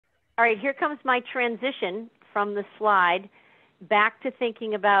All right, here comes my transition from the slide back to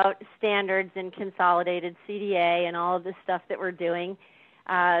thinking about standards and consolidated CDA and all of this stuff that we're doing.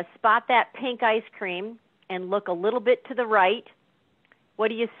 Spot that pink ice cream and look a little bit to the right. What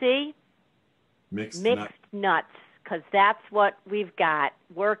do you see? Mixed nuts, because that's what we've got.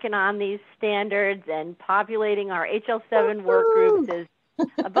 Working on these standards and populating our HL7 work groups is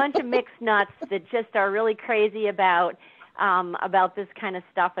a bunch of mixed nuts that just are really crazy about this kind of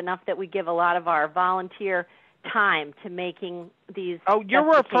stuff, enough that we give a lot of our volunteer time to making these. Oh, you're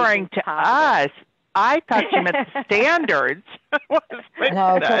referring to us. I thought you meant the standards.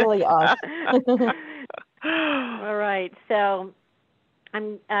 No, totally us. All right, so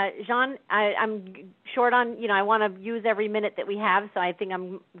I'm Jean. I'm short on. I want to use every minute that we have, so I think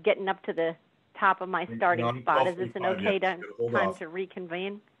I'm getting up to the top of my starting spot. Is this an okay time to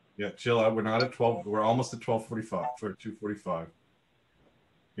reconvene? Yeah, chill out. We're not at 12. We're almost at 12:45 for 2:45.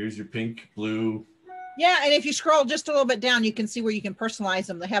 Here's your pink, blue. Yeah, and if you scroll just a little bit down, you can see where you can personalize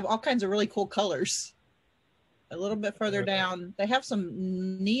them. They have all kinds of really cool colors. A little bit further down, they have some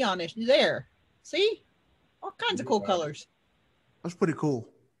neonish there. See? All kinds of cool colors. That's pretty cool.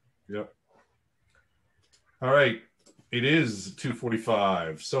 Yep. All right. It is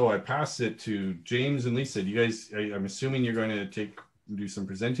 2:45. So I pass it to James and Lisa. Do you guys, I'm assuming you're going to do some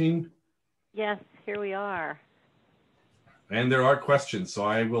presenting? Yes, here we are. And there are questions. So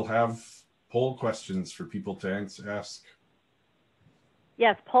I will have poll questions for people to ask.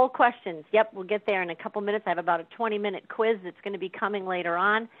 Yes, poll questions. Yep, we'll get there in a couple minutes. I have about a 20-minute quiz that's going to be coming later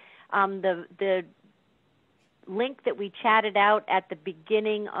on. The link that we chatted out at the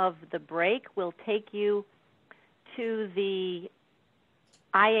beginning of the break will take you to the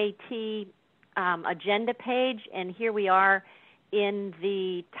IAT agenda page, and here we are in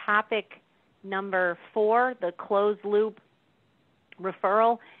the topic number 4, the closed loop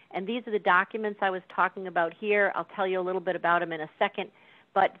referral. And these are the documents I was talking about here. I'll tell you a little bit about them in a second.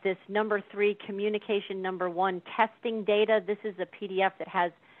 But this number 3, communication number 1, testing data, this is a PDF that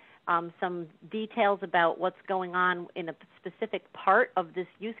has some details about what's going on in a specific part of this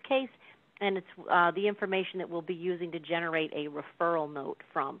use case. And it's the information that we'll be using to generate a referral note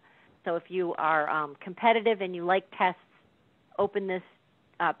from. So if you are competitive and you like tests, open this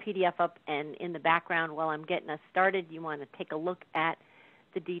PDF up, and in the background while I'm getting us started, you want to take a look at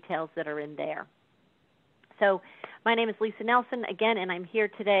the details that are in there. So my name is Lisa Nelson, again, and I'm here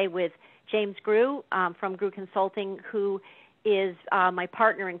today with James Grew from Grew Consulting, who is my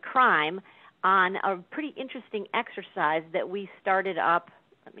partner in crime on a pretty interesting exercise that we started up.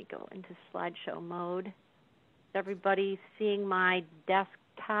 Let me go into slideshow mode. Is everybody seeing my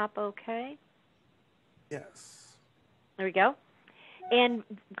desktop okay? Yes. There we go. And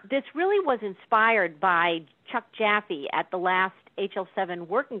this really was inspired by Chuck Jaffe at the last HL7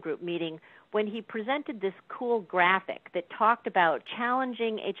 working group meeting when he presented this cool graphic that talked about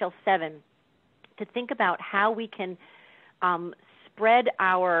challenging HL7 to think about how we can spread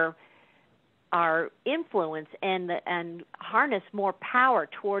our influence and harness more power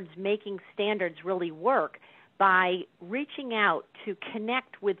towards making standards really work by reaching out to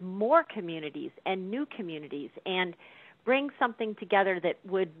connect with more communities and new communities and bring something together that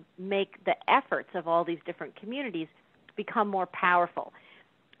would make the efforts of all these different communities become more powerful.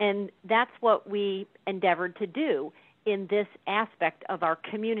 And that's what we endeavored to do in this aspect of our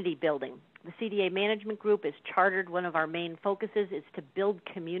community building. The CDA Management Group is chartered. One of our main focuses is to build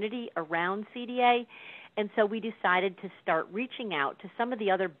community around CDA. And so we decided to start reaching out to some of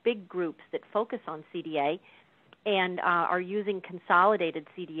the other big groups that focus on CDA and are using consolidated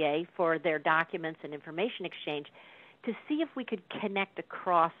CDA for their documents and information exchange to see if we could connect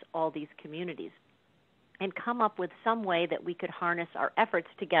across all these communities and come up with some way that we could harness our efforts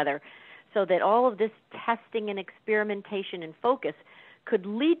together so that all of this testing and experimentation and focus could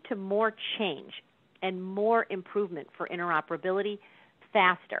lead to more change and more improvement for interoperability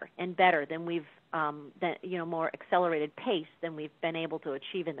faster and better than we've, more accelerated pace than we've been able to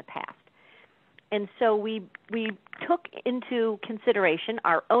achieve in the past. And so we took into consideration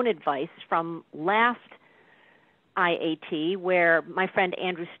our own advice from last IAT, where my friend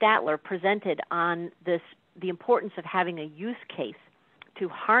Andrew Statler presented on the importance of having a use case to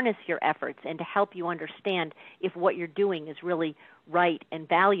harness your efforts and to help you understand if what you're doing is really right and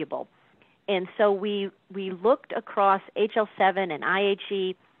valuable. And so we looked across HL7 and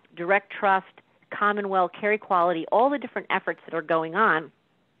IHE, Direct Trust, Commonwealth, Care Equality, all the different efforts that are going on,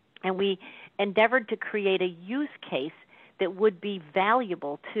 and we endeavored to create a use case that would be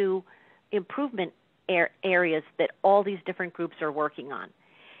valuable to improvement areas that all these different groups are working on.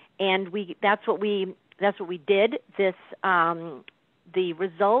 And that's what we did. This the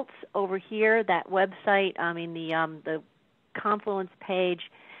results over here, that website, the Confluence page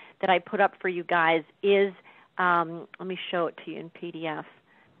that I put up for you guys is, let me show it to you in PDF,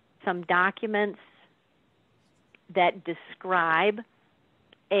 some documents that describe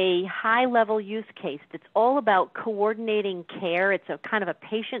a high-level use case that's all about coordinating care. It's a kind of a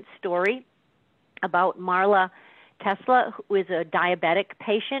patient story about Marla Tesla, who is a diabetic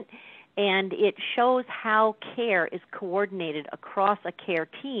patient, and it shows how care is coordinated across a care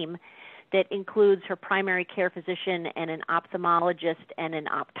team that includes her primary care physician and an ophthalmologist and an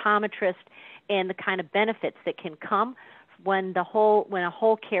optometrist, and the kind of benefits that can come when a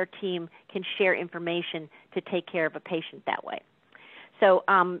whole care team can share information to take care of a patient that way. So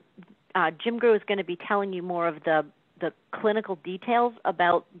Jim Grew is going to be telling you more of the clinical details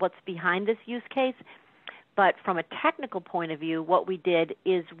about what's behind this use case. But from a technical point of view, what we did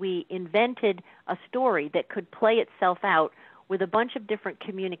is we invented a story that could play itself out with a bunch of different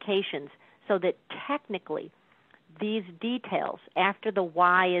communications so that technically these details, after the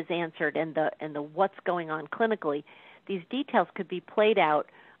why is answered and the what's going on clinically, these details could be played out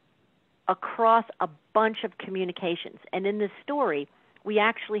across a bunch of communications. And in this story, we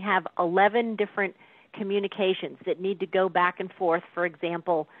actually have 11 different communications that need to go back and forth. For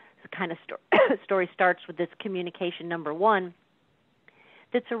example, this kind of story starts with this communication number 1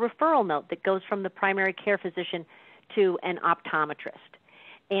 that's a referral note that goes from the primary care physician to an optometrist.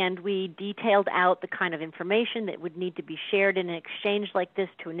 And we detailed out the kind of information that would need to be shared in an exchange like this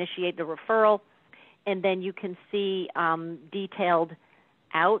to initiate the referral. And then you can see detailed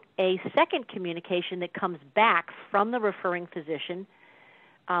out a second communication that comes back from the referring physician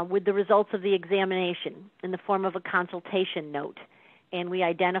with the results of the examination in the form of a consultation note. And we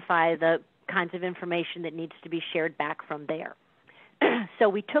identify the kinds of information that needs to be shared back from there. So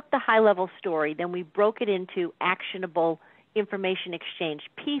we took the high-level story, then we broke it into actionable information exchange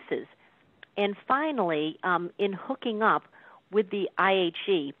pieces. And finally, in hooking up with the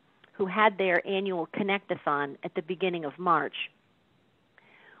IHE, who had their annual Connect-A-Thon at the beginning of March,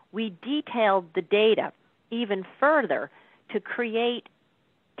 we detailed the data even further to create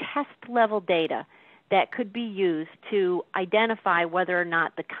test-level data that could be used to identify whether or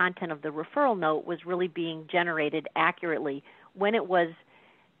not the content of the referral note was really being generated accurately when it was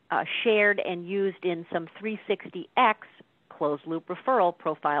shared and used in some 360X closed-loop referral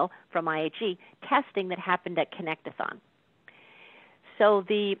profile from IHE testing that happened at Connect-A-Thon. So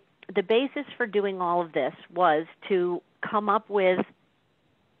the basis for doing all of this was to come up with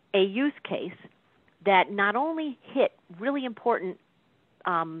a use case that not only hit really important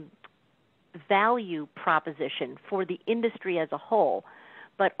value proposition for the industry as a whole,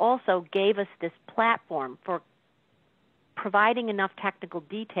 but also gave us this platform for providing enough technical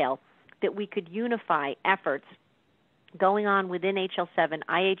detail that we could unify efforts going on within HL7,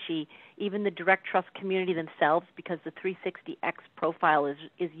 IHE, even the Direct Trust community themselves, because the 360X profile is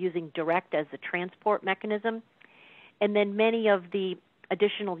using Direct as the transport mechanism, and then many of the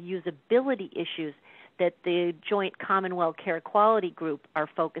additional usability issues that the Joint Commonwealth Care Quality Group are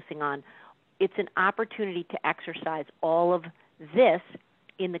focusing on. It's an opportunity to exercise all of this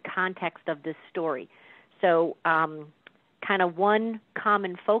in the context of this story. So kind of one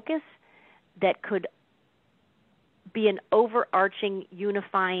common focus that could be an overarching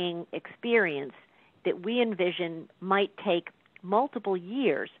unifying experience that we envision might take multiple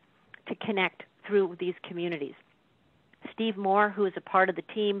years to connect through these communities. Steve Moore, who is a part of the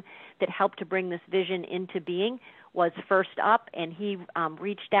team that helped to bring this vision into being, was first up, and he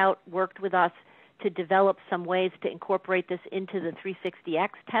reached out, worked with us to develop some ways to incorporate this into the 360X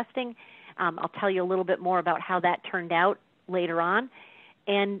testing. I'll tell you a little bit more about how that turned out later on.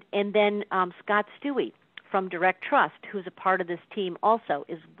 And then Scott Stewie from Direct Trust, who's a part of this team also,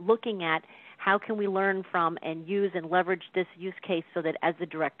 is looking at how can we learn from and use and leverage this use case so that as the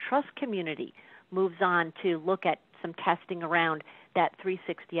Direct Trust community moves on to look at some testing around that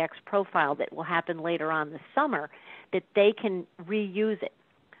 360X profile that will happen later on this summer, that they can reuse it.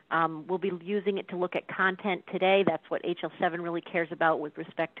 We'll be using it to look at content today. That's what HL7 really cares about with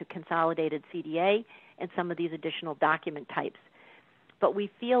respect to consolidated CDA and some of these additional document types. But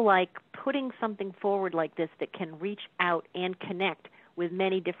we feel like putting something forward like this that can reach out and connect with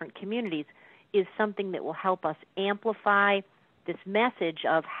many different communities is something that will help us amplify this message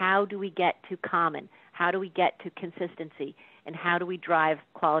of how do we get to common, how do we get to consistency, and how do we drive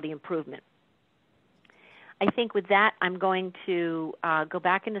quality improvement. I think with that, I'm going to go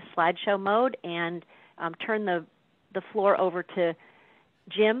back into slideshow mode and turn the floor over to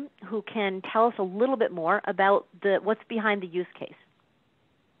Jim, who can tell us a little bit more about what's behind the use case.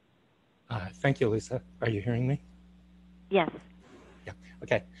 Thank you, Lisa. Are you hearing me? Yes.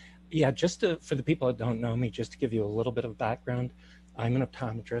 Okay. Yeah, for the people that don't know me, just to give you a little bit of background, I'm an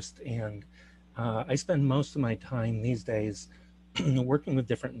optometrist, and I spend most of my time these days working with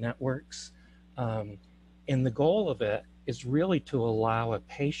different networks. And the goal of it is really to allow a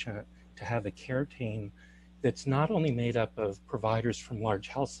patient to have a care team that's not only made up of providers from large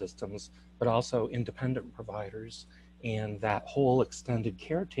health systems, but also independent providers, and that whole extended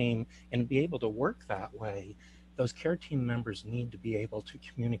care team, and be able to work that way. Those care team members need to be able to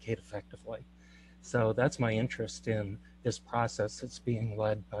communicate effectively. So that's my interest in this process that's being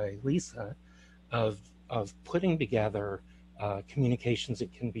led by Lisa of putting together communications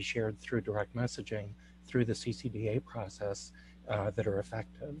that can be shared through direct messaging through the C-CDA process that are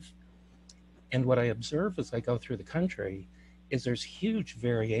effective. And what I observe as I go through the country is there's huge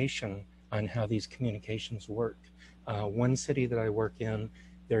variation on how these communications work. One city that I work in,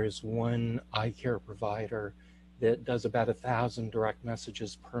 there's one eye care provider that does about 1,000 direct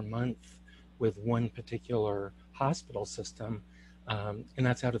messages per month with one particular hospital system. And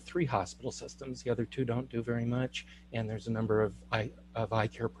that's out of 3 hospital systems. The other 2 don't do very much. And there's a number of eye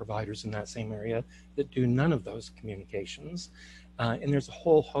care providers in that same area that do none of those communications. And there's a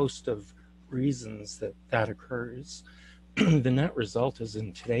whole host of reasons that occurs. The net result is,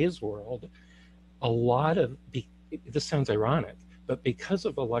 in today's world, a lot of, this sounds ironic, but because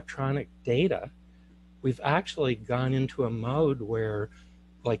of electronic data, we've actually gone into a mode where,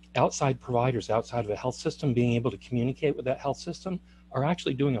 like, outside providers outside of a health system being able to communicate with that health system are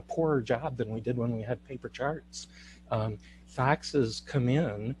actually doing a poorer job than we did when we had paper charts. Faxes come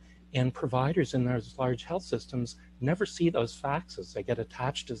in, and providers in those large health systems never see those faxes. They get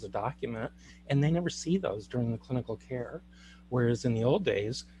attached as a document, and they never see those during the clinical care. Whereas in the old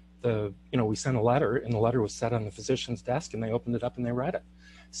days, we sent a letter, and the letter was set on the physician's desk, and they opened it up and they read it.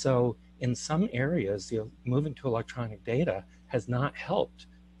 So in some areas, moving to electronic data has not helped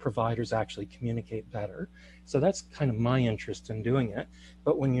providers actually communicate better. So that's kind of my interest in doing it.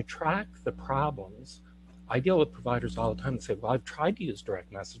 But when you track the problems, I deal with providers all the time that say, well, I've tried to use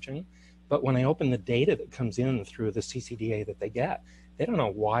direct messaging, but when I open the data that comes in through the C-CDA that they get, they don't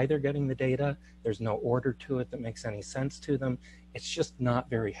know why they're getting the data. There's no order to it that makes any sense to them. It's just not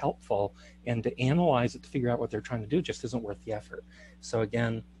very helpful. And to analyze it, to figure out what they're trying to do, just isn't worth the effort. So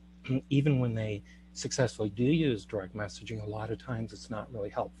again, even when they successfully do use direct messaging, a lot of times it's not really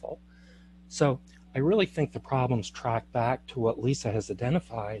helpful. So I really think the problems track back to what Lisa has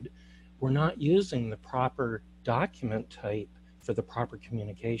identified. We're not using the proper document type for the proper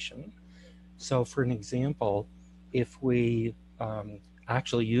communication. So for an example, if we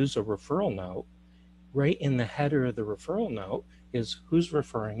actually use a referral note, right in the header of the referral note is who's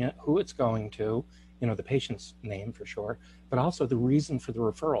referring it, who it's going to, the patient's name for sure, but also the reason for the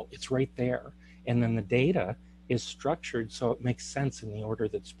referral. It's right there. And then the data is structured so it makes sense in the order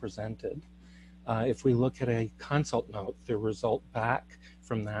that's presented. If we look at a consult note, the result back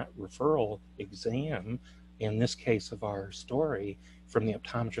from that referral exam, in this case of our story, from the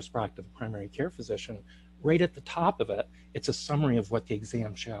optometrist back to the primary care physician, right at the top of it, it's a summary of what the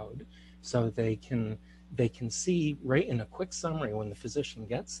exam showed. So they can see right in a quick summary when the physician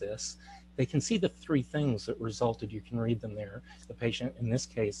gets this, they can see the 3 things that resulted. You can read them there. The patient, in this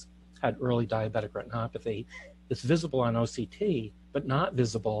case, had early diabetic retinopathy. It's visible on OCT, but not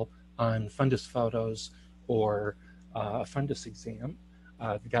visible on fundus photos or a fundus exam.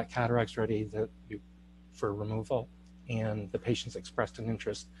 They got cataracts ready for removal, and the patient's expressed an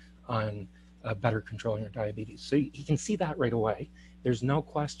interest on better controlling your diabetes. So you can see that right away. There's no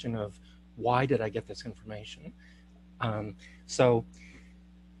question of why did I get this information. So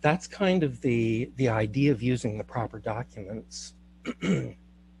that's kind of the idea of using the proper documents.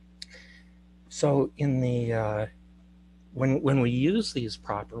 So in the when we use these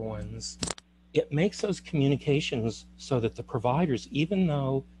proper ones, it makes those communications so that the providers, even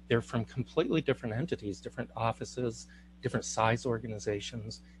though they're from completely different entities, different offices, different size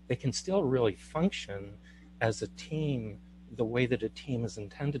organizations, they can still really function as a team the way that a team is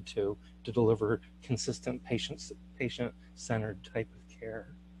intended to deliver consistent patient-centered type of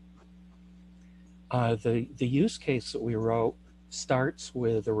care. The use case that we wrote starts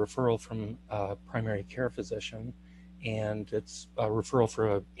with a referral from a primary care physician, and it's a referral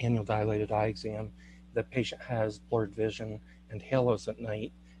for an annual dilated eye exam. The patient has blurred vision and halos at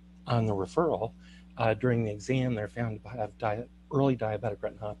night. On the referral, during the exam, they're found to have early diabetic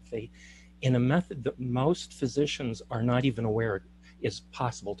retinopathy in a method that most physicians are not even aware is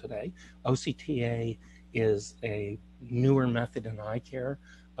possible today. OCTA is a newer method in eye care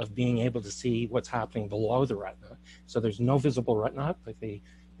of being able to see what's happening below the retina. So there's no visible retinopathy,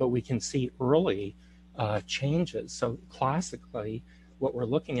 but we can see early changes. So classically, what we're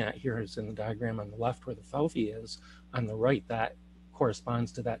looking at here is in the diagram on the left where the fovea is, on the right that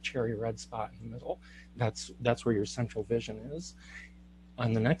corresponds to that cherry red spot in the middle. That's where your central vision is.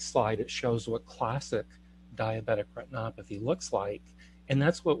 On the next slide, it shows what classic diabetic retinopathy looks like, and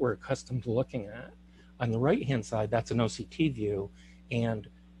that's what we're accustomed to looking at. On the right-hand side, that's an OCT view, and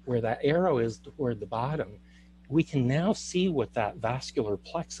where that arrow is toward the bottom, we can now see what that vascular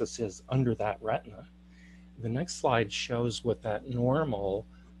plexus is under that retina. The next slide shows what that normal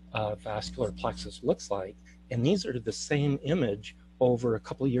vascular plexus looks like, and these are the same image over a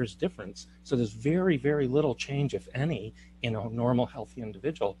couple of years difference. So there's very, very little change, if any, in a normal healthy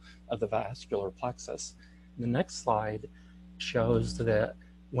individual of the vascular plexus. The next slide shows that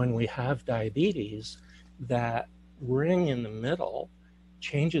when we have diabetes, that ring in the middle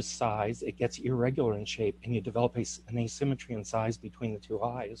changes size, it gets irregular in shape, and you develop an asymmetry in size between the two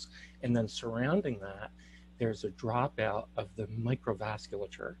eyes. And then surrounding that, there's a dropout of the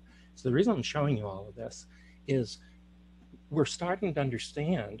microvasculature. So the reason I'm showing you all of this is we're starting to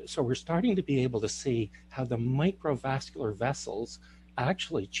understand, so we're starting to be able to see how the microvascular vessels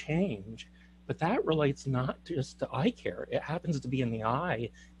actually change, but that relates not just to eye care. It happens to be in the eye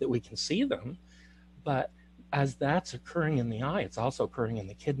that we can see them, but as that's occurring in the eye, it's also occurring in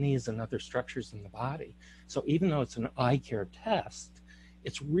the kidneys and other structures in the body. So even though it's an eye care test,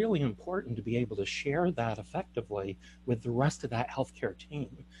 it's really important to be able to share that effectively with the rest of that healthcare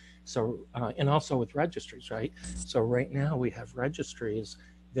team. So, and also with registries, right? So right now we have registries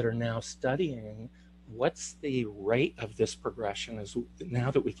that are now studying what's the rate of this progression. Is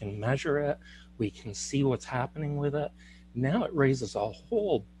now that we can measure it, we can see what's happening with it. Now it raises a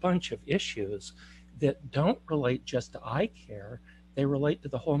whole bunch of issues that don't relate just to eye care. They relate to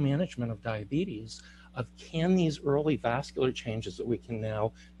the whole management of diabetes, of can these early vascular changes that we can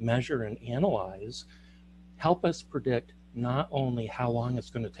now measure and analyze help us predict not only how long it's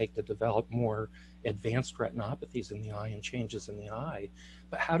going to take to develop more advanced retinopathies in the eye and changes in the eye,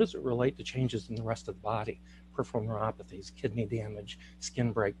 but how does it relate to changes in the rest of the body, peripheral neuropathies, kidney damage,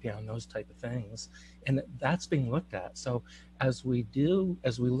 skin breakdown, those type of things. And that's being looked at. So as we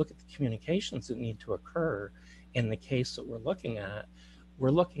look at the communications that need to occur in the case that we're looking at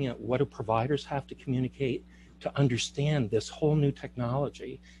what do providers have to communicate to understand this whole new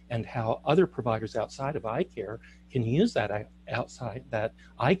technology, and how other providers outside of eye care can use that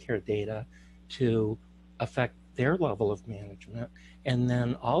eye care data to affect their level of management, and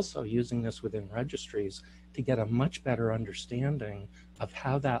then also using this within registries to get a much better understanding of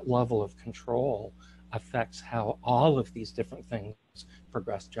how that level of control affects how all of these different things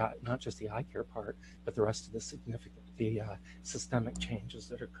progress, not just the eye care part, but the rest of the systemic changes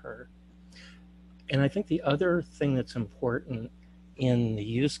that occur. And I think the other thing that's important in the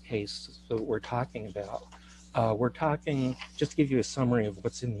use case that we're talking about, just to give you a summary of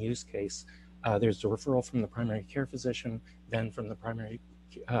what's in the use case, there's a referral from the primary care physician, then from the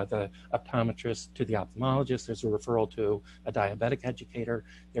optometrist to the ophthalmologist. There's a referral to a diabetic educator.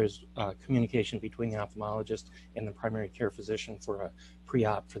 There's communication between the ophthalmologist and the primary care physician for a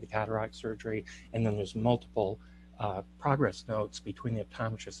pre-op for the cataract surgery. And then there's multiple progress notes between the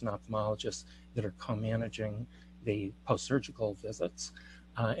optometrist and ophthalmologist that are co-managing the post-surgical visits.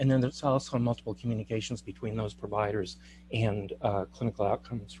 And then there's also multiple communications between those providers and clinical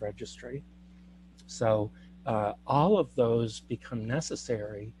outcomes registry. So all of those become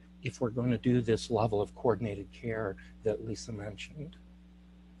necessary if we're going to do this level of coordinated care that Lisa mentioned.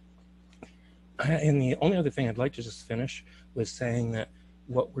 And the only other thing I'd like to just finish was saying that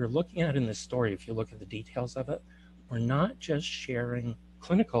what we're looking at in this story, if you look at the details of it, we're not just sharing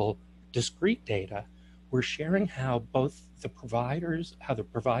clinical discrete data, we're sharing how both the providers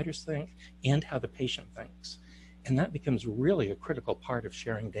think and how the patient thinks. And that becomes really a critical part of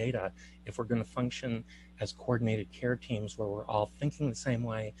sharing data if we're going to function as coordinated care teams where we're all thinking the same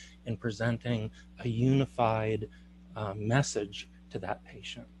way and presenting a unified message to that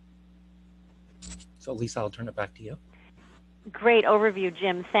patient. So Lisa, I'll turn it back to you. Great overview,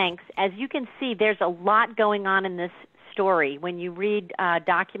 Jim. Thanks. As you can see, there's a lot going on in this story. When you read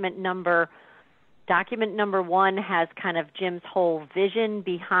document number 1 has kind of Jim's whole vision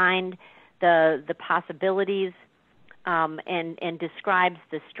behind the possibilities, and describes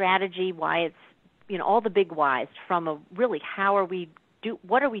the strategy, why it's, all the big whys from a really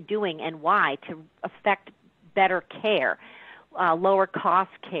what are we doing and why to affect better care, lower cost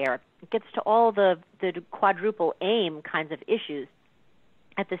care. It gets to all the quadruple aim kinds of issues.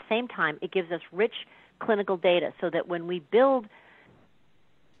 At the same time, it gives us rich clinical data so that when we build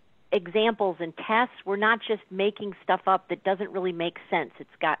examples and tests, we're not just making stuff up that doesn't really make sense. It's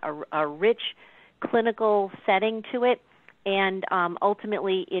got a rich clinical setting to it, and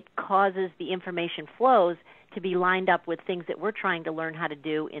ultimately it causes the information flows to be lined up with things that we're trying to learn how to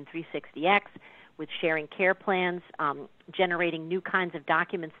do in 360X, with sharing care plans, generating new kinds of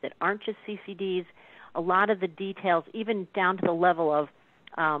documents that aren't just CCDs, a lot of the details, even down to the level of,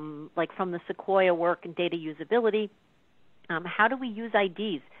 like from the Sequoia work and data usability, how do we use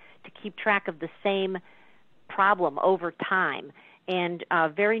IDs to keep track of the same problem over time? And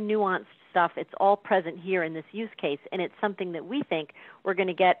very nuanced stuff. It's all present here in this use case, and it's something that we think we're going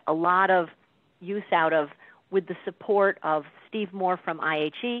to get a lot of use out of with the support of Steve Moore from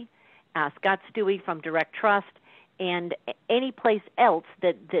IHE, Scott Stewie from Direct Trust, and any place else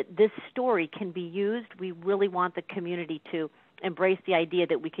that this story can be used. We really want the community to embrace the idea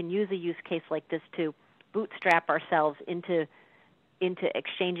that we can use a use case like this to bootstrap ourselves into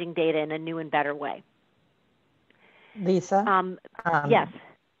exchanging data in a new and better way. Lisa? Yes.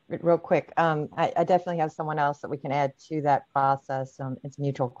 Real quick, I definitely have someone else that we can add to that process. It's a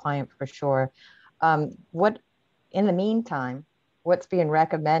mutual client for sure. What, in the meantime, what's being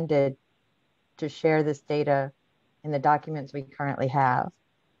recommended to share this data in the documents we currently have?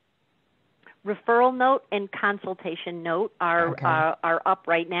 Referral note and consultation note are up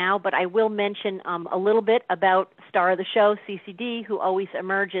right now, but I will mention a little bit about star of the show, CCD, who always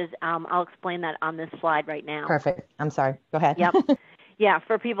emerges. I'll explain that on this slide right now. Perfect. I'm sorry. Go ahead. Yep. Yeah,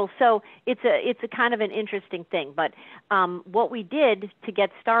 for people. So it's a kind of an interesting thing. But what we did to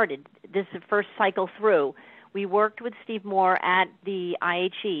get started, this first cycle through, we worked with Steve Moore at the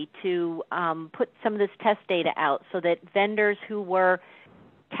IHE to put some of this test data out so that vendors who were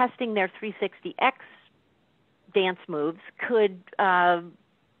testing their 360X dance moves could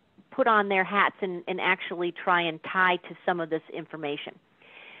put on their hats and actually try and tie to some of this information.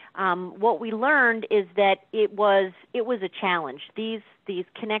 What we learned is that it was a challenge. These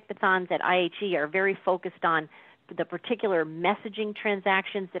Connect-A-Thons at IHE are very focused on the particular messaging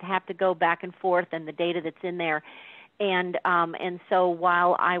transactions that have to go back and forth and the data that's in there. And so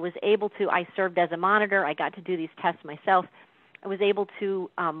while I was able to, I served as a monitor, I got to do these tests myself, I was able to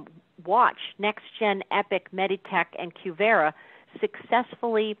watch NextGen, Epic, Meditech, and Qvera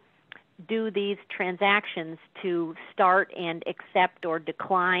successfully do these transactions to start and accept or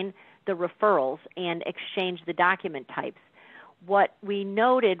decline the referrals and exchange the document types. What we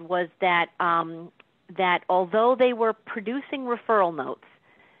noted was that that although they were producing referral notes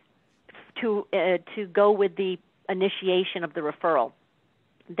to go with the initiation of the referral,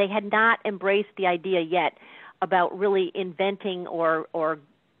 they had not embraced the idea yet about really inventing or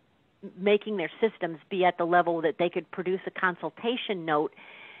making their systems be at the level that they could produce a consultation note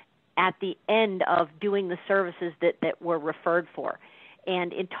at the end of doing the services that were referred for.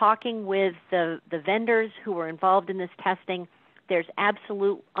 And in talking with the vendors who were involved in this testing, there's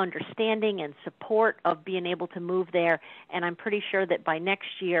absolute understanding and support of being able to move there, and I'm pretty sure that by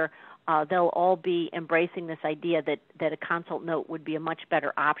next year they'll all be embracing this idea that a consult note would be a much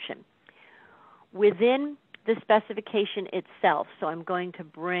better option. Within the specification itself, so I'm going to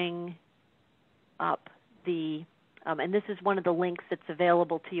bring up the, and this is one of the links that's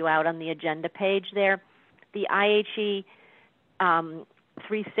available to you out on the agenda page there, the IHE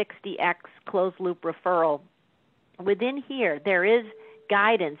 360X closed loop referral. Within here, there is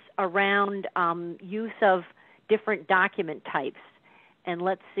guidance around use of different document types. And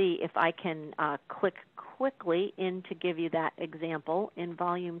let's see if I can click quickly in to give you that example. In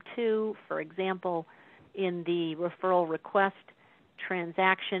Volume 2, for example, in the referral request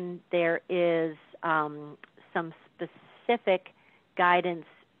transaction, there is some specific guidance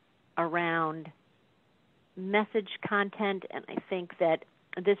around message content, and I think that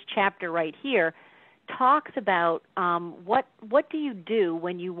this chapter right here talks about what do you do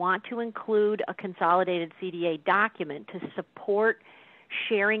when you want to include a consolidated CDA document to support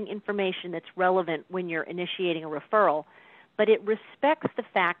sharing information that's relevant when you're initiating a referral, but it respects the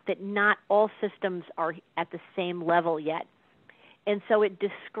fact that not all systems are at the same level yet. And so it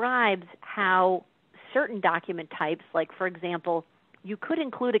describes how certain document types, like for example, you could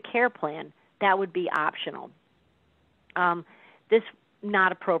include a care plan, that would be optional. This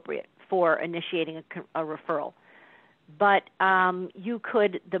not appropriate for initiating a referral. But you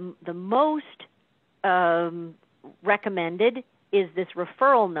could, the most recommended is this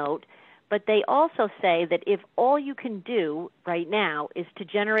referral note, but they also say that if all you can do right now is to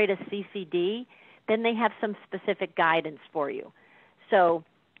generate a CCD, then they have some specific guidance for you. So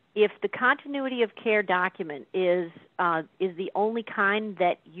if the continuity of care document is the only kind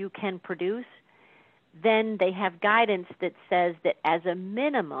that you can produce, then they have guidance that says that as a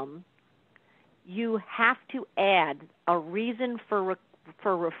minimum, you have to add a reason for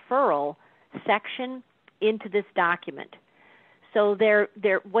referral section into this document. So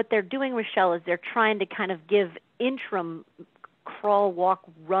what they're doing, Rochelle, is they're trying to kind of give interim crawl, walk,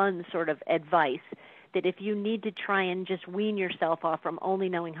 run sort of advice that if you need to try and just wean yourself off from only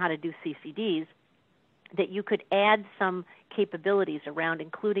knowing how to do CCDs, that you could add some capabilities around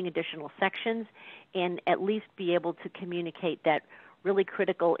including additional sections and at least be able to communicate that really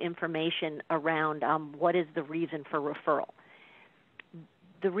critical information around what is the reason for referral.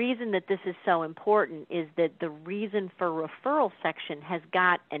 The reason that this is so important is that the reason for referral section has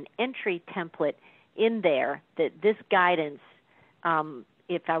got an entry template in there that this guidance,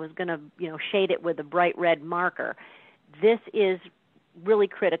 if I was going to shade it with a bright red marker, this is really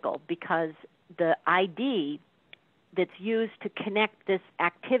critical because the ID that's used to connect this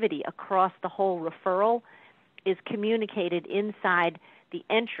activity across the whole referral is communicated inside the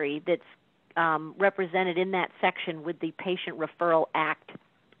entry that's represented in that section with the Patient Referral Act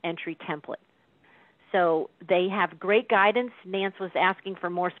entry template. So they have great guidance. Nance was asking for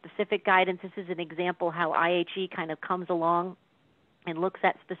more specific guidance. This is an example how IHE kind of comes along and looks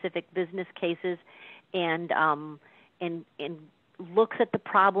at specific business cases and looks at the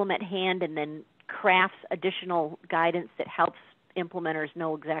problem at hand and then crafts additional guidance that helps implementers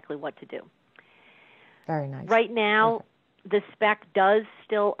know exactly what to do. Very nice. Right now, the spec does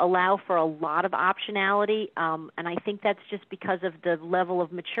still allow for a lot of optionality, and I think that's just because of the level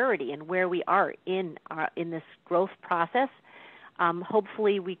of maturity and where we are in this growth process.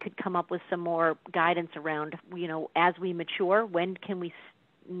 Hopefully, we could come up with some more guidance around, as we mature, when can we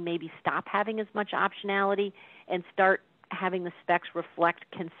maybe stop having as much optionality and start having the specs reflect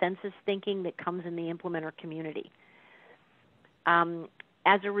consensus thinking that comes in the implementer community.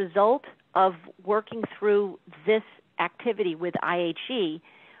 As a result of working through this activity with IHE,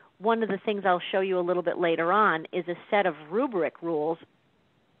 one of the things I'll show you a little bit later on is a set of rubric rules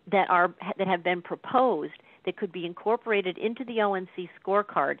that have been proposed that could be incorporated into the ONC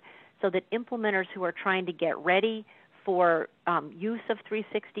scorecard so that implementers who are trying to get ready for use of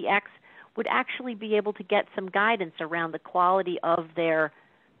 360X would actually be able to get some guidance around the quality of their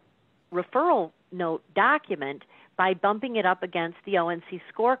referral note document by bumping it up against the ONC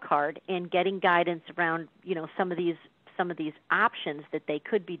scorecard and getting guidance around, some of these options that they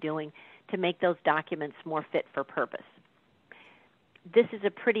could be doing to make those documents more fit for purpose. This is a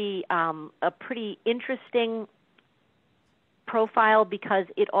pretty interesting profile because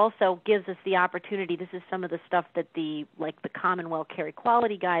it also gives us the opportunity. This is some of the stuff that the Commonwealth Carry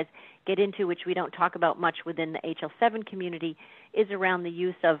Quality guys get into, which we don't talk about much within the HL7 community, is around the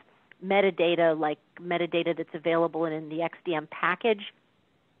use of metadata, like metadata that's available in the XDM package.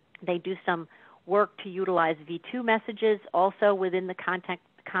 They do some work to utilize V2 messages also within the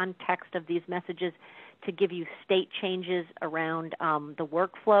context of these messages to give you state changes around the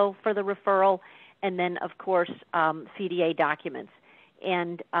workflow for the referral, and then, of course, CDA documents.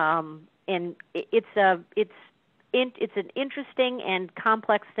 And it's an interesting and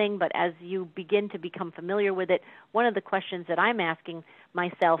complex thing, but as you begin to become familiar with it, one of the questions that I'm asking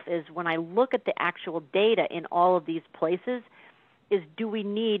myself is, when I look at the actual data in all of these places, is do we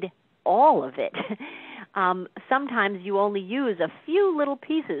need all of it? Sometimes you only use a few little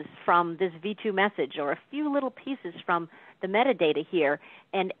pieces from this V2 message or a few little pieces from the metadata here,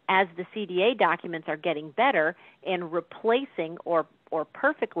 and as the CDA documents are getting better and replacing or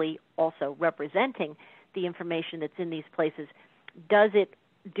perfectly also representing the information that's in these places, does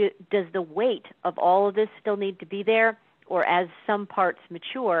the weight of all of this still need to be there, or as some parts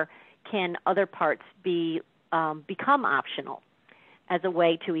mature, can other parts become optional as a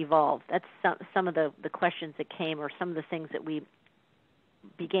way to evolve? That's some of the questions that came, or some of the things that we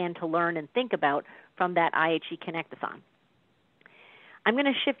began to learn and think about from that IHE Connect-a-thon. I'm going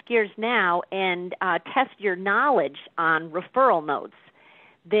to shift gears now and test your knowledge on referral notes.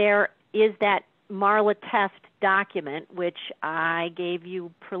 There is that Marla test document, which I gave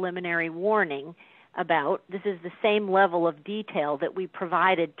you preliminary warning about. This is the same level of detail that we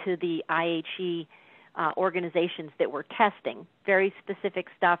provided to the IHE organizations that we're testing. Very specific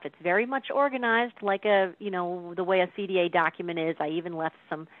stuff. It's very much organized like the way a CDA document is. I even left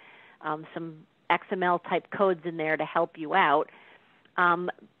some XML type codes in there to help you out.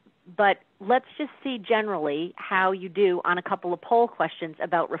 But let's just see generally how you do on a couple of poll questions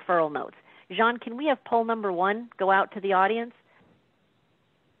about referral notes. Jean, can we have poll number 1 go out to the audience?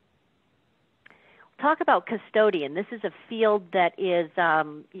 Talk about custodian. This is a field that is,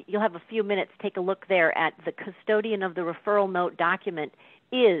 you'll have a few minutes, take a look there at the custodian of the referral note document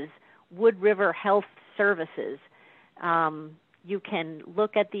is Wood River Health Services. You can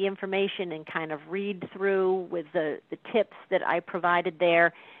look at the information and kind of read through with the tips that I provided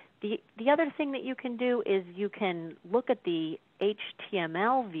there. The other thing that you can do is you can look at the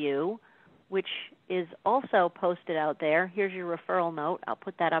HTML view, which is also posted out there. Here's your referral note. I'll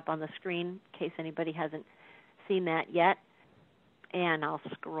put that up on the screen in case anybody hasn't seen that yet. And I'll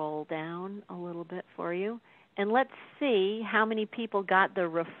scroll down a little bit for you. And let's see how many people got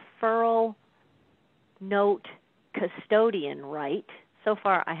the referral note custodian right. So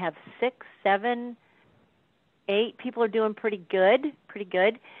far I have 6, 7, 8 people are doing pretty good,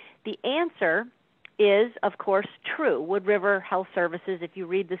 The answer is, of course, true. Wood River Health Services, if you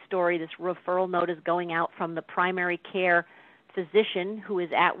read the story, this referral note is going out from the primary care physician who is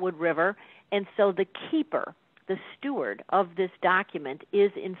at Wood River. And so the keeper, the steward of this document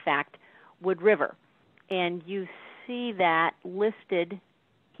is, in fact, Wood River. And you see that listed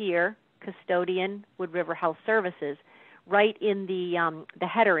here, custodian, Wood River Health Services, right in the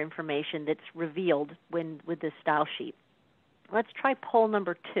header information that's revealed with this style sheet. Let's try poll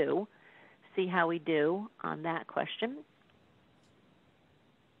number 2, see how we do on that question.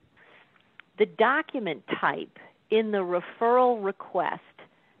 The document type in the referral request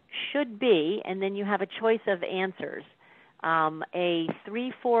should be, and then you have a choice of answers, a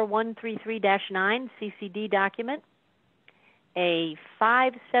 34133-9 C-CD document, a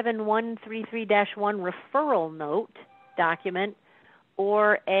 57133-1 referral note document,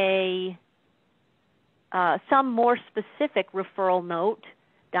 or a some more specific referral note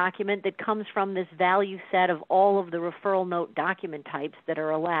document that comes from this value set of all of the referral note document types that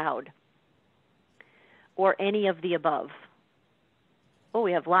are allowed, or any of the above. Oh,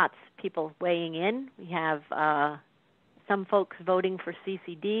 we have lots of people weighing in. We have some folks voting for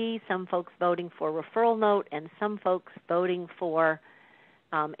C-CD, some folks voting for referral note, and some folks voting for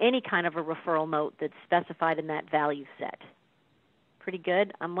any kind of a referral note that's specified in that value set. Pretty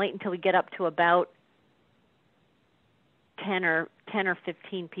good. I'm waiting until we get up to about 10 or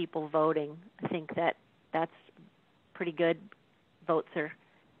 15 people voting. I think that's pretty good. Votes are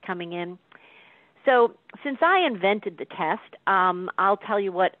coming in. So since I invented the test, I'll tell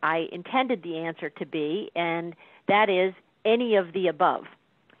you what I intended the answer to be, and that is any of the above.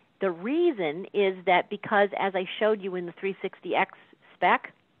 The reason is that because, as I showed you in the 360X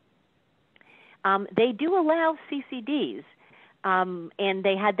spec, they do allow CCDs, and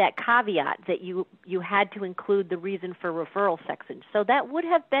they had that caveat that you had to include the reason for referral section. So that would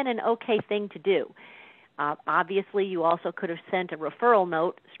have been an okay thing to do. Obviously, you also could have sent a referral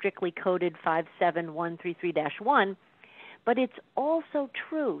note, strictly coded 57133-1, but it's also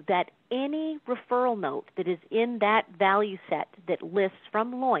true that any referral note that is in that value set that lists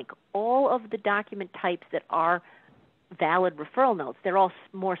from LOINC all of the document types that are valid referral notes, they're all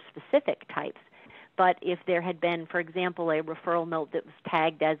more specific types. But if there had been, for example, a referral note that was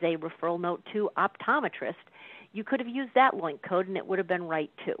tagged as a referral note to optometrist, you could have used that LOINC code and it would have been right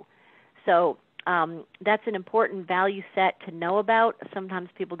too. So that's an important value set to know about. Sometimes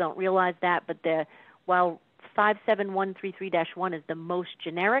people don't realize that, but while 57133-1 is the most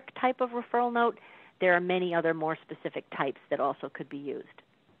generic type of referral note, there are many other more specific types that also could be used.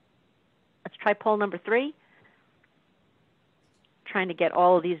 Let's try poll number 3. Trying to get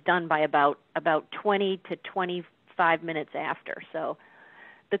all of these done by about 20 to 25 minutes after. So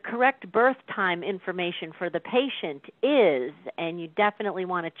the correct birth time information for the patient is, and you definitely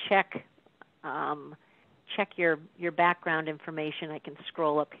want to check your background information. I can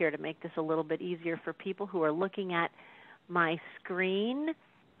scroll up here to make this a little bit easier for people who are looking at my screen.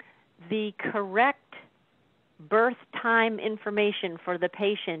 The correct birth time information for the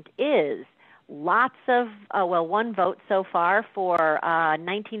patient is lots of, one vote so far for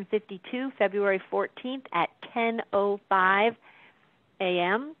 1952, February 14th at 10:05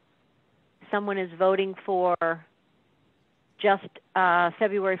 a.m. Someone is voting for just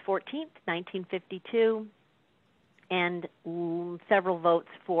February 14th, 1952, and several votes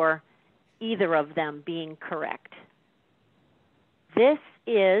for either of them being correct. This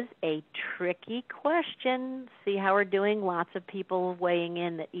is a tricky question. See how we're doing? Lots of people weighing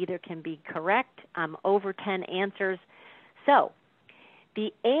in that either can be correct. Over 10 answers. So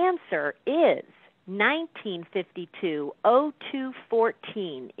the answer is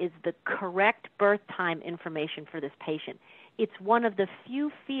 1952-0214 is the correct birth time information for this patient. It's one of the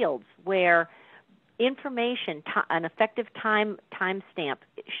few fields where information, an effective timestamp,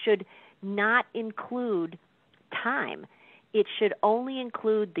 should not include time. It should only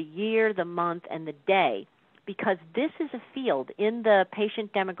include the year, the month, and the day, because this is a field in the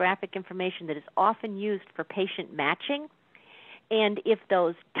patient demographic information that is often used for patient matching. And if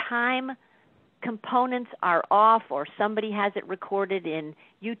those time components are off, or somebody has it recorded in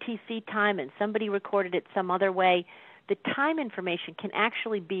UTC time and somebody recorded it some other way, the time information can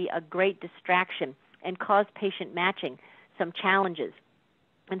actually be a great distraction and cause patient matching some challenges.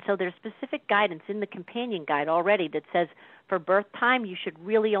 And so there's specific guidance in the companion guide already that says for birth time, you should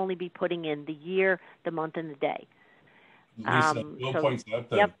really only be putting in the year, the month, and the day. Lisa, Bill points out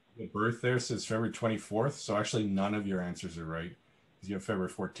that yep. the birth there says February 24th, so actually none of your answers are right because you have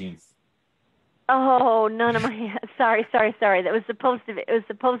February 14th. Oh, none of my. Sorry. That was supposed to be. It was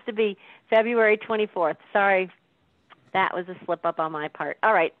supposed to be February 24th. Sorry, that was a slip up on my part.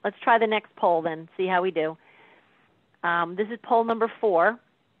 All right, let's try the next poll then. See how we do. This is poll number 4.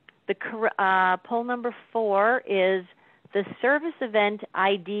 The poll number 4 is the service event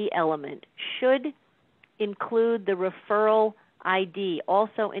ID element should include the referral ID,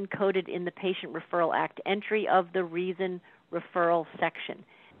 also encoded in the Patient Referral Act entry of the reason referral section.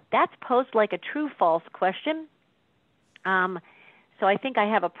 That's posed like a true-false question. So I think I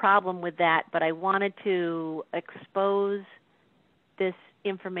have a problem with that, but I wanted to expose this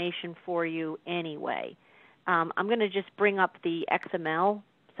information for you anyway. I'm going to just bring up the XML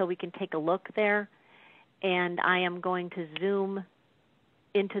so we can take a look there, and I am going to zoom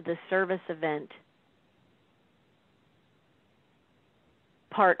into the service event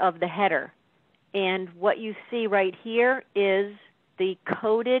part of the header. And what you see right here is the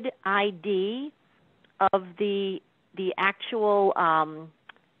coded ID of the actual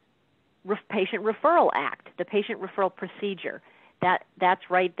Patient Referral Act, the Patient Referral Procedure. That's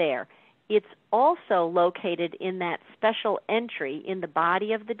right there. It's also located in that special entry in the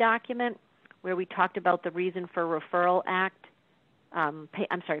body of the document where we talked about the Reason for Referral Act,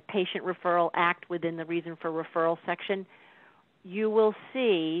 Patient Referral Act within the Reason for Referral section. You will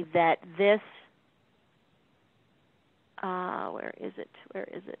see that this, where is it?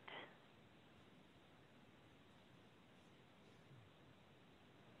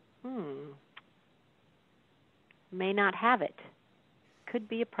 May not have it. Could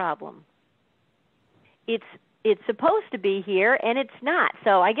be a problem. It's supposed to be here, and it's not.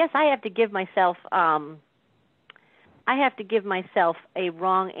 So I guess I have to give myself a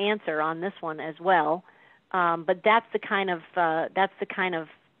wrong answer on this one as well. But that's the kind of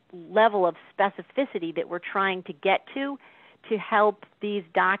level of specificity that we're trying to get to help these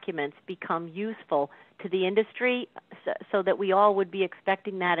documents become useful to the industry, so that we all would be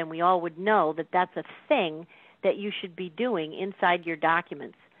expecting that, and we all would know that that's a thing that you should be doing inside your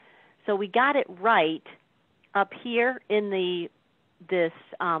documents. So we got it right up here in this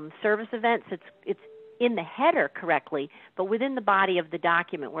service event. So it's in the header correctly, but within the body of the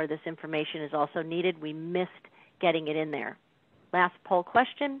document where this information is also needed, we missed getting it in there. Last poll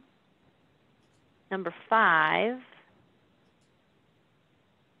question, number 5,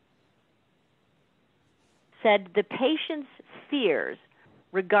 said the patient's fears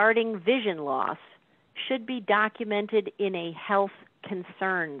regarding vision loss should be documented in a health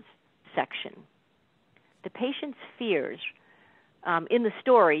concerns section. The patient's fears, in the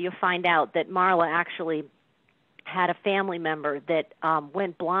story, you'll find out that Marla actually had a family member that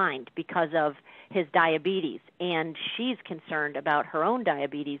went blind because of his diabetes, and she's concerned about her own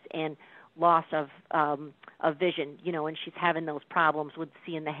diabetes and loss of vision, and she's having those problems with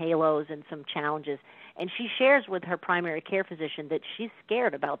seeing the halos and some challenges. And she shares with her primary care physician that she's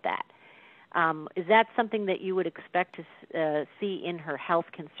scared about that. Is that something that you would expect to see in her health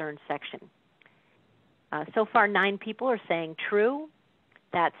concerns section? So far, 9 people are saying true.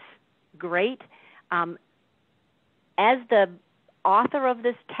 That's great. As the author of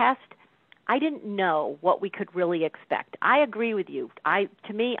this test, I didn't know what we could really expect. I agree with you.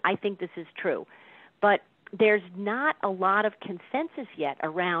 To me, I think this is true. But there's not a lot of consensus yet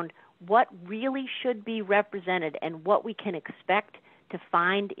around what really should be represented and what we can expect to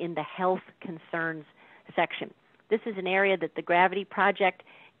find in the health concerns section. This is an area that the Gravity Project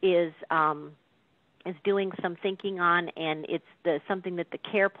is doing some thinking on, and it's something that the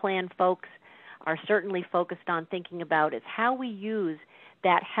care plan folks are certainly focused on thinking about, is how we use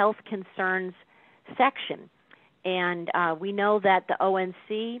that health concerns section. And we know that the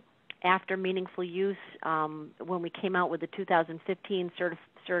ONC, after meaningful use, when we came out with the 2015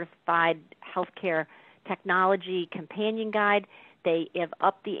 Certified Healthcare Technology Companion Guide, they have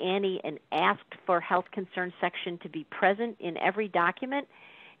upped the ante and asked for health concerns section to be present in every document.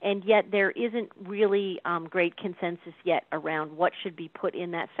 And yet there isn't really great consensus yet around what should be put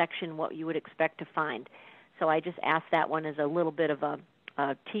in that section, what you would expect to find. So I just asked that one as a little bit of a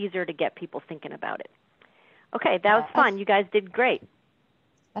teaser to get people thinking about it. Okay, that was fun. You guys did great.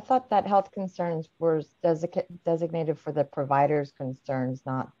 I thought that health concerns were designated for the provider's concerns,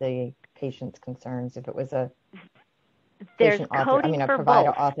 not the patient's concerns. If it was a there's patient coding author, a for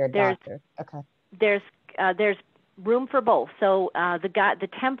provider both. authored doctor. Okay. There's room for both. So the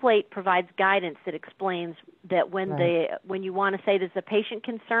template provides guidance that explains that when you want to say there's a patient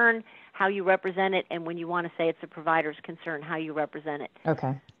concern, how you represent it, and when you want to say it's a provider's concern, how you represent it.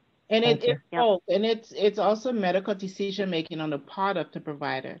 Okay. And it's both, and it's also medical decision making on the part of the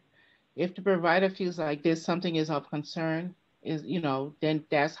provider. If the provider feels like this something is of concern, then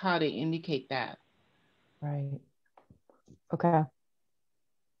that's how they indicate that. Right. Okay.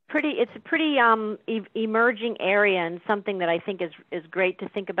 It's a pretty emerging area, and something that I think is great to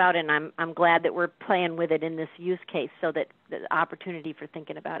think about, and I'm glad that we're playing with it in this use case, so that the opportunity for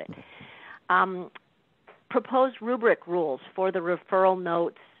thinking about it. Proposed rubric rules for the referral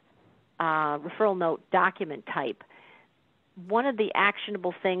note document type. One of the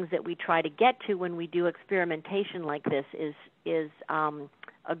actionable things that we try to get to when we do experimentation like this is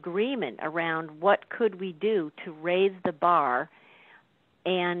agreement around what could we do to raise the bar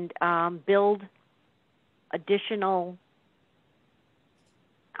and build additional,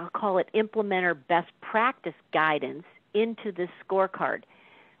 I'll call it implementer best practice guidance into this scorecard.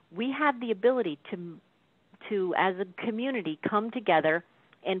 We have the ability to, as a community, come together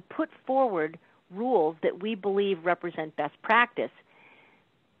and put forward rules that we believe represent best practice.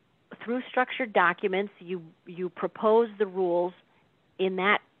 Through structured documents, you propose the rules in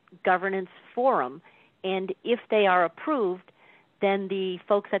that governance forum, and if they are approved, then the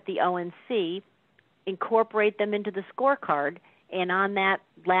folks at the ONC incorporate them into the scorecard, and on that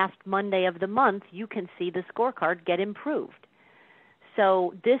last Monday of the month, you can see the scorecard get improved.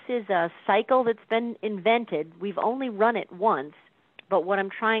 So this is a cycle that's been invented. We've only run it once, but what I'm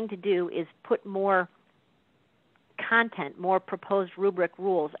trying to do is put more content, more proposed rubric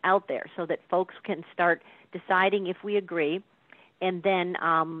rules out there so that folks can start deciding if we agree, and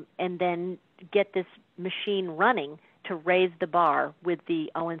then get this machine running to raise the bar with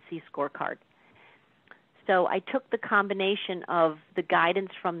the ONC scorecard. So I took the combination of the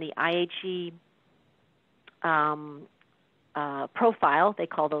guidance from the IHE profile, they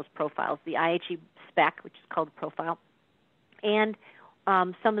call those profiles, the IHE spec, which is called profile, and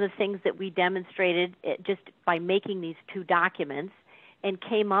some of the things that we demonstrated just by making these two documents, and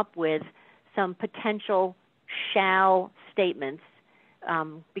came up with some potential shall statements,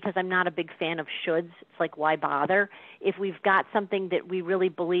 because I'm not a big fan of shoulds. It's like, why bother? If we've got something that we really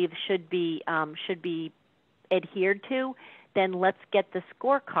believe should be adhered to, then let's get the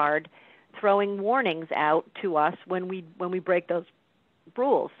scorecard throwing warnings out to us when we break those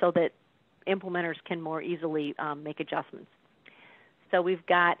rules, so that implementers can more easily make adjustments. So we've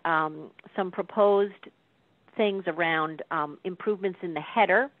got some proposed things around improvements in the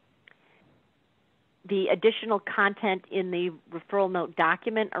header, the additional content in the referral note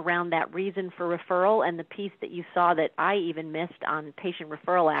document around that reason for referral, and the piece that you saw that I even missed on Patient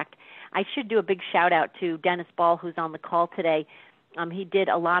Referral Act. I should do a big shout out to Dennis Ball, who's on the call today. He did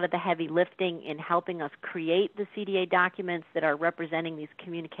a lot of the heavy lifting in helping us create the CDA documents that are representing these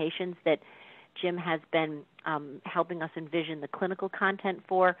communications that Jim has been helping us envision the clinical content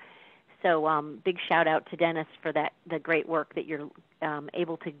for. So big shout out to Dennis for the great work that you're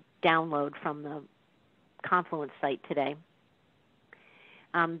able to download from the Confluence site today.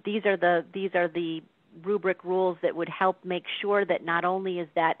 These are the rubric rules that would help make sure that not only is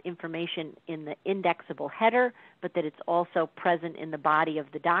that information in the indexable header, but that it's also present in the body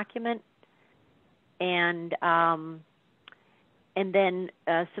of the document. And then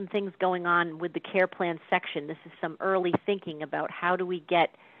some things going on with the care plan section. This is some early thinking about how do we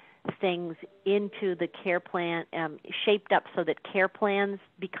get things into the care plan, shaped up so that care plans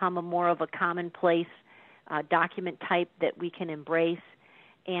become more of a commonplace document type that we can embrace.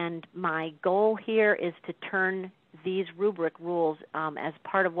 And my goal here is to turn these rubric rules as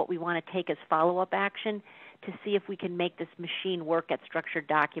part of what we want to take as follow-up action to see if we can make this machine work at structured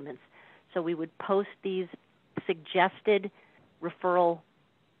documents. So we would post these suggested referral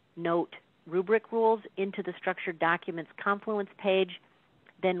note rubric rules into the structured documents Confluence page,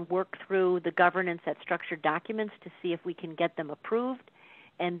 then work through the governance at structured documents to see if we can get them approved,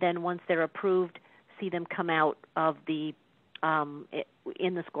 and then once they're approved, see them come out of the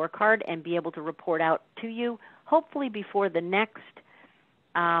in the scorecard and be able to report out to you, hopefully before the next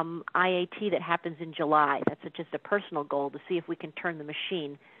IAT that happens in July. That's just a personal goal, to see if we can turn the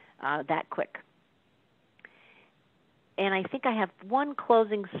machine that quick. And I think I have one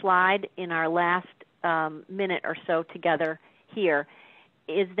closing slide in our last minute or so together here,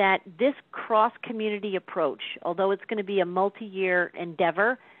 is that this cross-community approach, although it's going to be a multi-year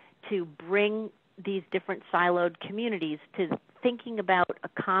endeavor to bring these different siloed communities to thinking about a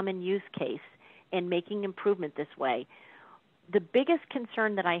common use case and making improvement this way, the biggest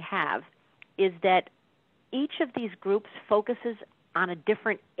concern that I have is that each of these groups focuses on a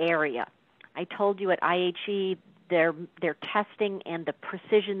different area. I told you at IHE their testing and the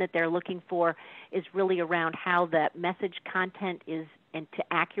precision that they're looking for is really around how that message content is and to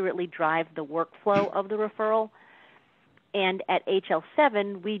accurately drive the workflow of the referral. And at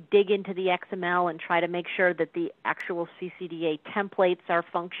HL7, we dig into the XML and try to make sure that the actual C-CDA templates are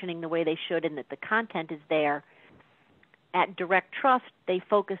functioning the way they should and that the content is there. At Direct Trust, they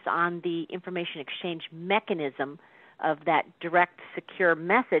focus on the information exchange mechanism of that direct, secure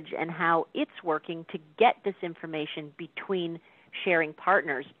message and how it's working to get this information between sharing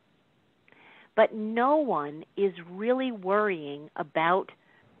partners. But no one is really worrying about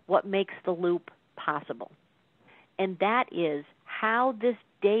what makes the loop possible. And that is how this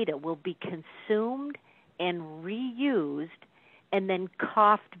data will be consumed and reused and then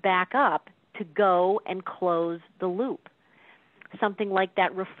coughed back up to go and close the loop. Something like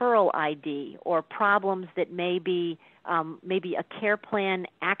that referral ID or problems that may be maybe a care plan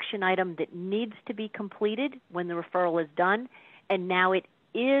action item that needs to be completed when the referral is done, and now it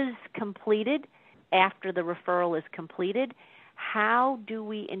is completed after the referral is completed. How do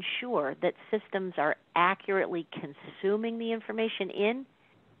we ensure that systems are accurately consuming the information in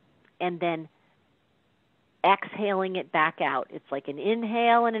and then exhaling it back out? It's like an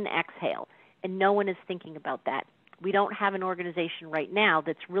inhale and an exhale, and no one is thinking about that. We don't have an organization right now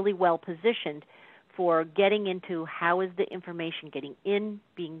that's really well positioned for getting into how is the information getting in,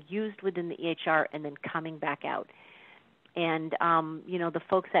 being used within the EHR, and then coming back out. And you know, the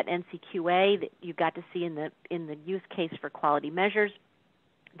folks at NCQA that you got to see in the use case for quality measures,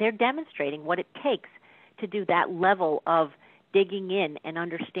 they're demonstrating what it takes to do that level of digging in and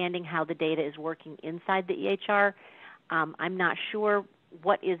understanding how the data is working inside the EHR. I'm not sure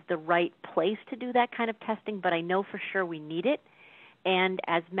what is the right place to do that kind of testing, but I know for sure we need it. And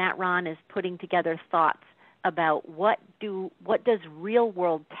as Matt Ron is putting together thoughts about what does real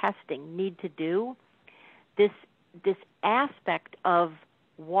world testing need to do, this aspect of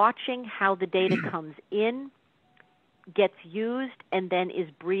watching how the data comes in, gets used, and then is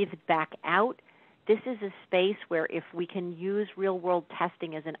breathed back out, this is a space where if we can use real world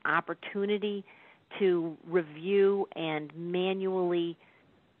testing as an opportunity to review and manually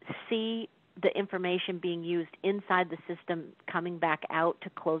see the information being used inside the system coming back out to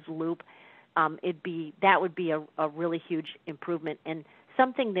close the loop, that would be a really huge improvement, and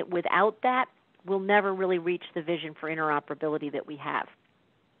something that without that we'll never really reach the vision for interoperability that we have.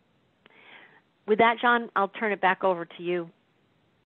 With that, John, I'll turn it back over to you